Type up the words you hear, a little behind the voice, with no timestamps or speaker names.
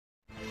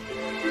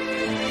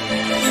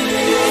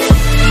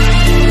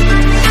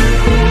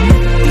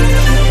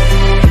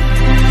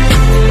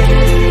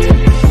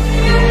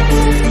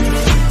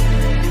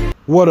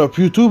What up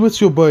YouTube, it's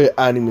your boy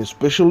Anime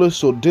Specialist.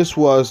 So this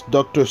was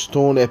Dr.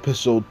 Stone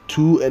episode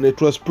 2 and it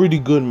was pretty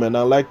good, man.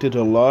 I liked it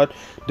a lot.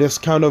 There's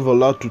kind of a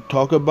lot to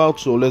talk about,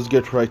 so let's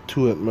get right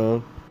to it,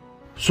 man.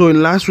 So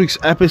in last week's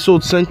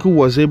episode, Senku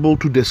was able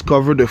to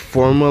discover the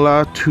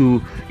formula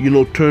to,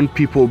 turn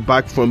people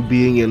back from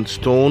being in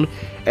stone.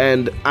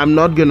 And I'm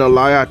not gonna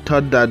lie, I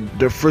thought that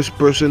the first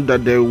person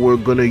that they were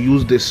gonna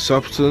use this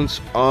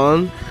substance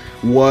on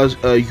was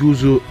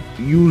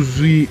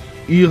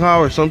Ira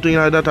or something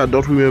like that. I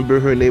don't remember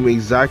her name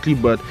exactly,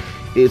 but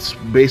it's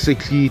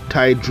basically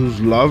Taiju's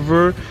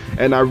lover,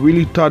 and I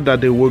really thought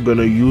that they were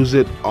gonna use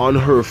it on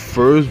her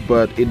first,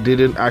 but it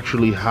didn't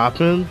actually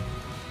happen.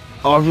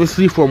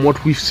 Obviously, from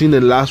what we've seen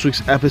in last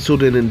week's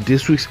episode and in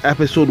this week's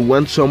episode,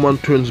 when someone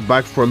turns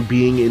back from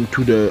being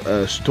into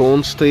the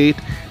stone state,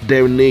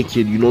 they're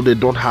naked, they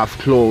don't have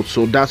clothes.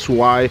 So that's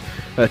why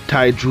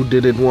Taiju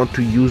didn't want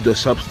to use the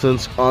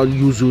substance on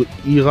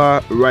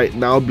Ira right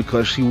now,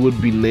 because she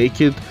would be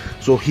naked.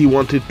 So he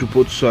wanted to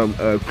put some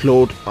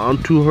clothes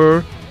onto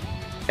her.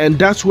 And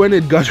that's when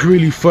it got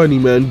really funny,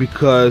 man,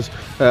 because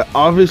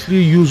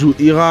obviously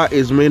Ira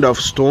is made of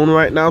stone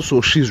right now,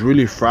 so she's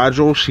really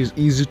fragile, she's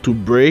easy to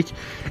break.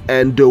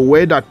 And the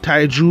way that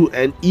Taiju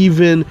and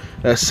even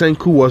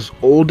Senku was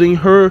holding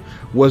her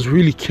was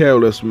really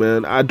careless,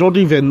 man. I don't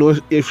even know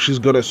if she's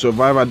gonna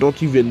survive. I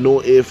don't even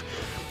know if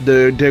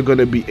they're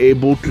gonna be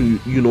able to,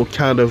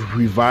 kind of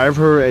revive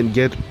her and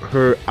get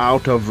her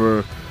out of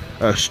her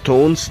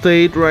stone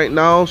state right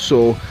now.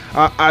 So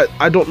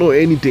I don't know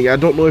anything. I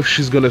don't know if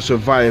she's gonna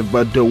survive,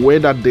 but the way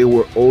that they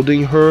were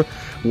holding her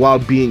while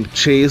being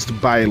chased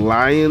by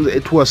lions,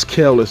 it was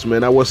careless,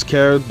 man. I was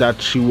scared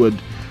that she would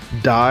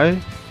die.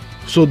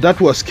 So that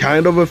was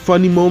kind of a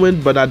funny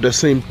moment, but at the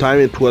same time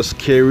it was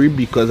scary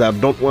because I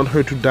don't want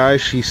her to die.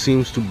 She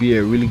seems to be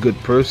a really good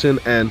person,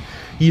 and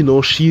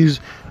she's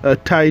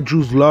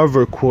Taiju's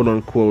lover, quote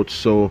unquote.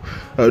 So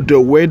the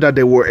way that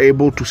they were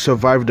able to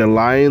survive the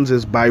lions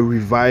is by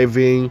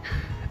reviving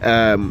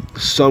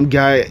some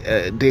guy.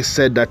 They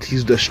said that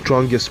he's the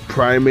strongest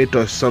primate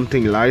or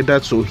something like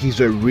that, so he's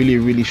a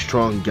really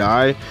strong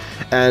guy,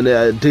 and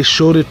they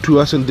showed it to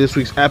us in this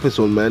week's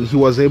episode, man. He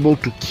was able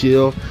to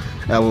kill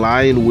a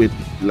lion with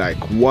like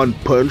one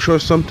punch or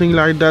something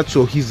like that,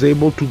 so he's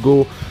able to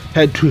go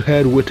head to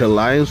head with a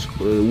lion,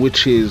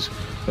 which is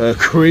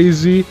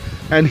crazy.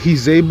 And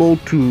he's able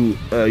to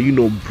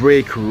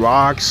break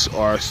rocks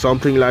or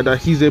something like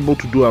that. He's able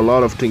to do a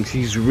lot of things.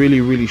 He's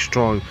really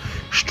strong,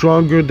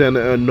 stronger than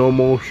a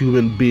normal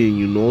human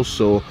being,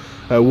 so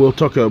we'll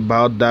talk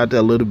about that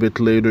a little bit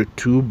later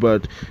too.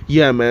 But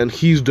yeah, man,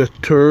 he's the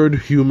third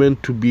human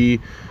to be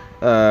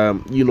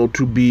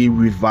to be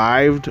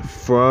revived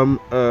from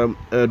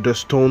the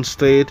stone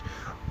state.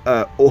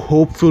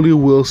 Hopefully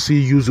we'll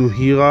see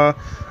Yuzuriha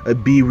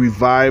be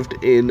revived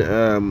in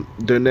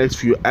the next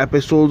few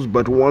episodes,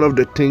 but one of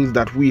the things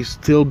that we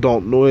still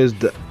don't know is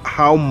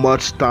how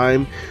much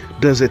time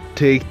does it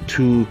take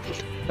to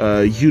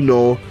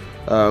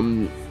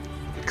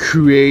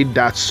create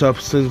that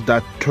substance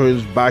that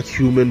turns back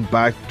human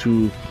back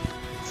to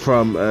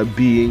from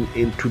being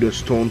into the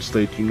stone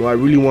state. I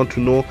really want to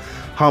know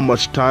how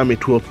much time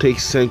it will take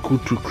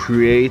Senku to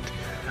create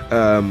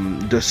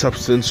the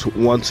substance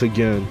once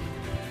again.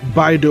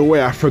 By the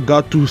way, I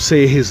forgot to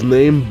say his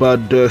name,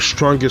 but the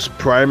strongest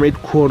primate,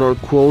 quote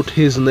unquote,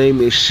 his name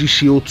is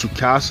Shishio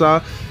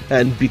Tsukasa,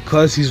 and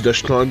because he's the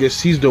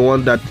strongest, he's the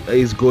one that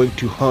is going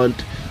to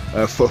hunt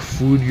for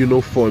food,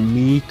 for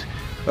meat.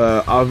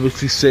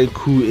 Obviously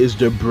Senku is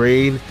the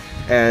brain,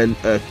 and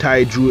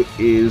Taiju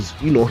is,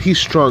 he's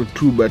strong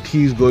too, but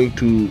he's going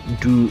to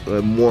do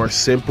a more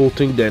simple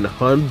thing than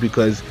hunt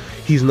because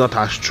he's not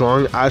as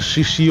strong as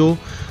Shishio.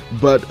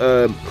 But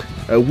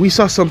we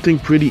saw something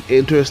pretty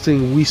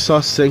interesting. We saw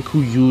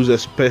Senku use a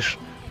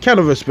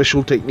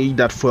special technique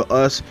that for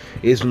us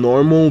is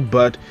normal,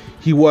 but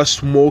he was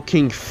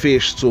smoking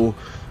fish. So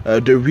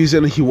the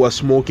reason he was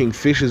smoking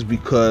fish is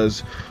because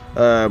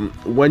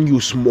when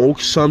you smoke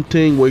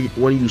something,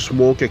 when you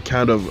smoke a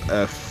kind of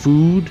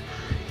food,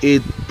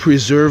 it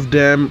preserves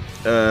them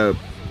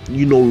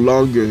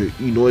longer.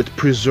 It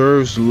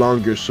preserves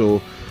longer.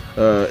 So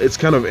it's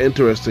kind of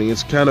interesting.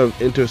 It's kind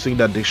of interesting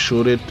that they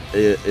showed it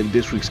in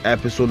this week's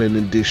episode and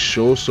in this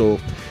show. So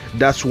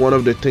that's one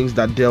of the things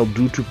that they'll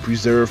do to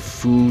preserve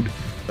food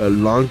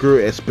longer,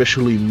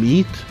 especially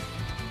meat.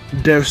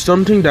 There's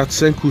something that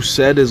Senku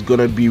said is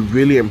gonna be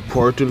really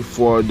important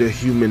for the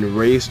human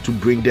race to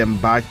bring them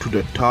back to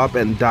the top,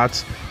 and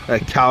that's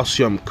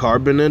calcium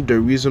carbonate. The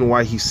reason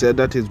why he said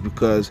that is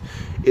because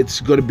it's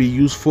gonna be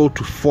useful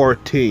to 4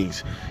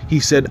 things. He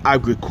said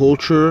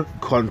agriculture,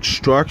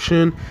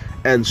 construction,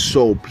 and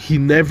soap. He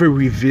never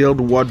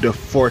revealed what the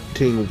 4th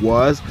thing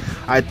was.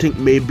 I think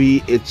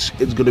maybe it's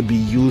gonna be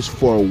used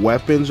for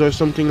weapons or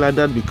something like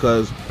that,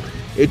 because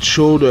it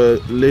showed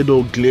a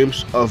little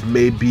glimpse of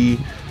maybe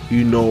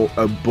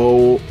a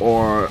bow,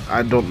 or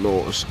I don't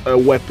know, a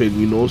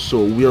weapon,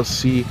 so we'll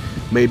see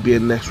maybe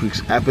in next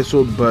week's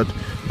episode. But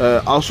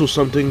also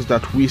some things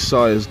that we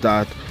saw is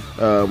that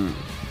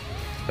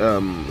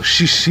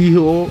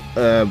Shishio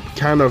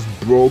kind of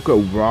broke a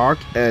rock,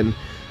 and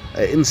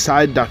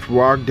inside that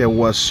rock there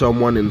was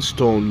someone in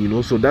stone, you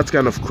know. So that's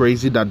kind of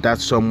crazy that that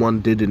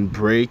someone didn't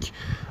break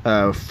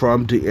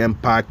from the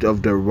impact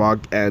of the rock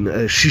and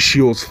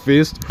Shishio's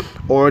fist,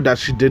 or that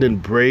she didn't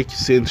break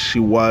since she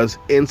was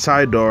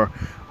inside or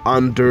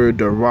under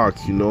the rock,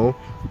 you know.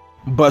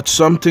 But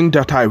something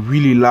that I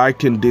really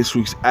liked in this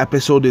week's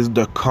episode is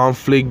the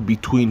conflict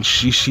between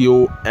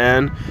Shishio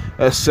and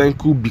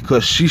Senku,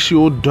 because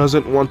Shishio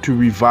doesn't want to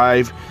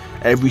revive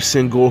every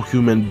single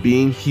human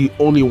being. He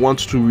only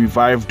wants to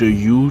revive the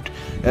youth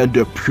and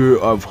the pure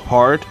of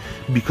heart,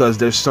 because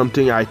there's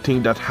something I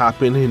think that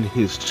happened in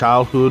his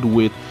childhood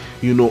with,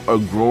 you know, a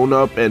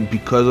grown-up, and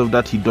because of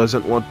that he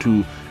doesn't want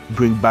to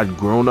bring back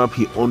grown-up.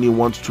 He only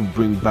wants to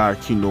bring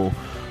back, you know,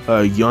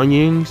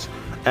 youngins.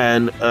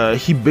 And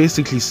he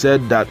basically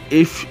said that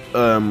if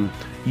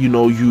you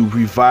know, you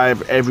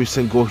revive every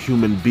single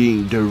human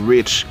being, the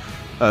rich,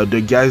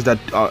 the guys that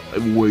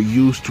were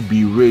used to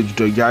be rich,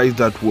 the guys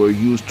that were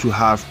used to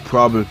have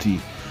property,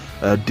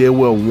 they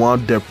will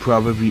want their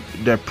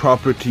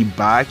property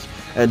back,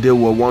 and they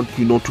will want,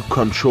 you know, to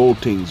control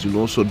things, you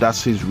know. So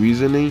that's his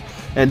reasoning,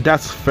 and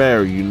that's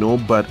fair, you know.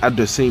 But at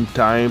the same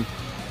time,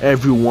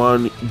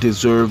 everyone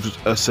deserves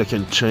a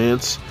second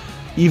chance.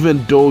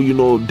 Even though, you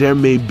know, there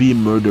may be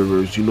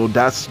murderers, you know,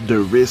 that's the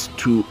risk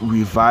to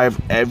revive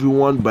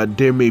everyone, but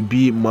there may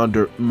be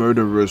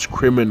murderers,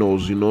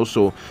 criminals, you know,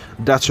 so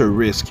that's a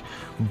risk.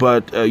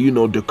 But you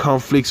know, the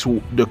conflict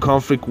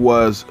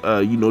was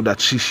you know, that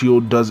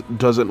Shishio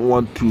doesn't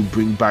want to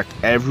bring back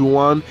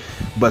everyone,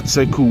 but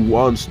Senku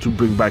wants to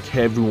bring back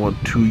everyone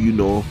to, you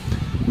know,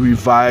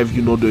 revive,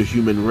 you know, the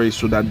human race,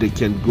 so that they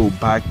can go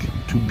back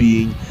to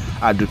being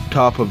at the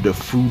top of the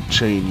food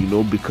chain, you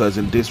know. Because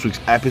in this week's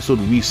episode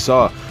we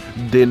saw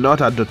they're not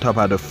at the top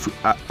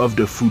of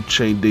the food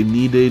chain. They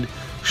needed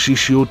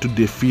Shishio to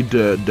defeat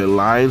the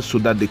lions so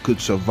that they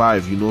could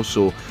survive, you know.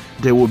 So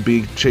they will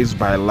be chased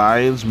by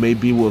lions.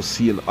 Maybe we'll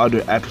see in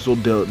other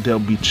episodes they'll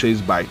be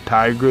chased by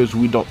tigers.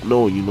 We don't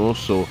know, you know.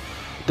 So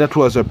that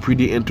was a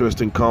pretty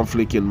interesting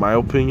conflict in my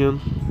opinion.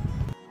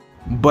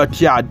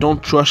 But yeah, I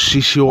don't trust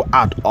Shishio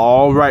at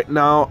all right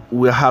now.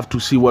 We'll have to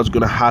see what's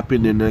gonna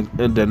happen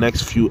in the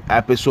next few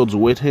episodes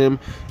with him,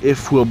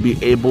 if we'll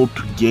be able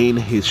to gain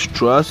his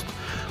trust.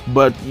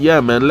 But yeah,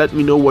 man, let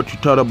me know what you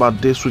thought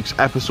about this week's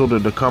episode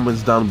in the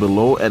comments down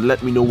below, and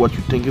let me know what you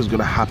think is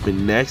gonna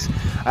happen next.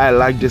 I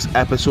like this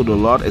episode a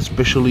lot,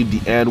 especially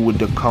the end with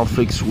the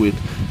conflicts with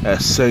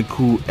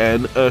Senku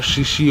and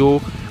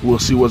Shishio. We'll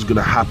see what's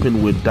gonna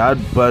happen with that.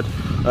 But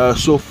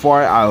so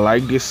far I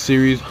like this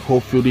series.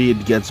 Hopefully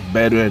it gets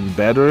better and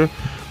better.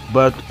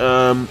 But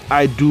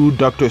I do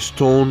Dr.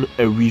 Stone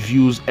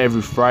reviews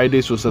every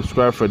Friday, so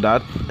subscribe for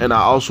that. And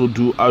I also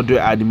do other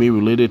anime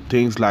related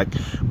things like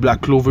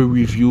Black Clover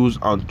reviews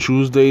on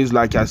Tuesdays.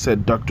 Like I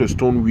said, Dr.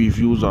 Stone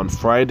reviews on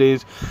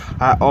Fridays.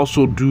 I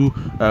also do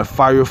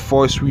Fire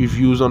Force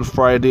reviews on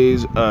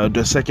Fridays.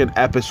 The second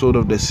episode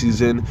of the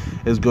season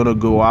is gonna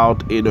go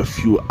out in a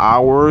few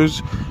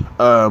hours.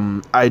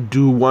 I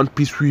do One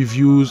Piece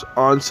reviews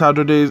on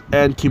Saturdays,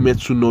 and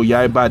Kimetsu no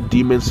Yaiba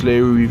Demon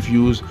Slayer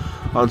reviews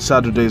on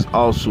Saturdays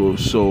also.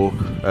 So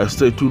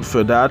stay tuned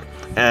for that.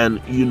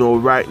 And you know,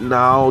 right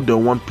now the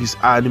One Piece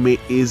anime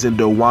is in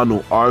the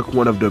Wano arc,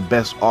 one of the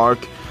best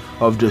arc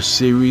of the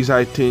series,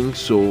 I think.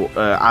 So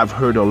I've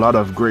heard a lot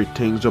of great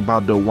things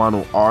about the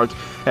Wano arc,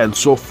 and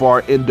so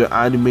far in the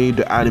anime,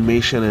 the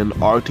animation and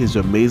art is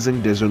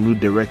amazing. There's a new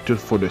director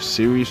for the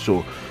series,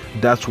 so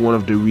that's one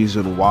of the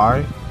reasons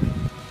why.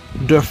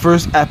 The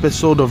first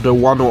episode of the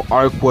Wano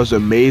arc was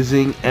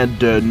amazing, and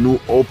the new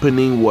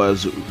opening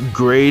was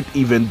great,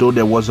 even though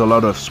there was a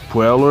lot of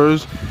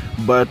spoilers.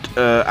 But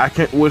I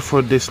can't wait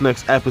for this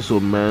next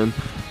episode, man.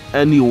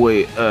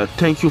 Anyway,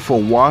 thank you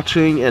for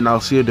watching, and I'll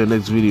see you in the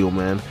next video,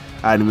 man.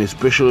 Anime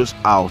Specialist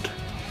out.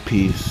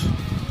 Peace.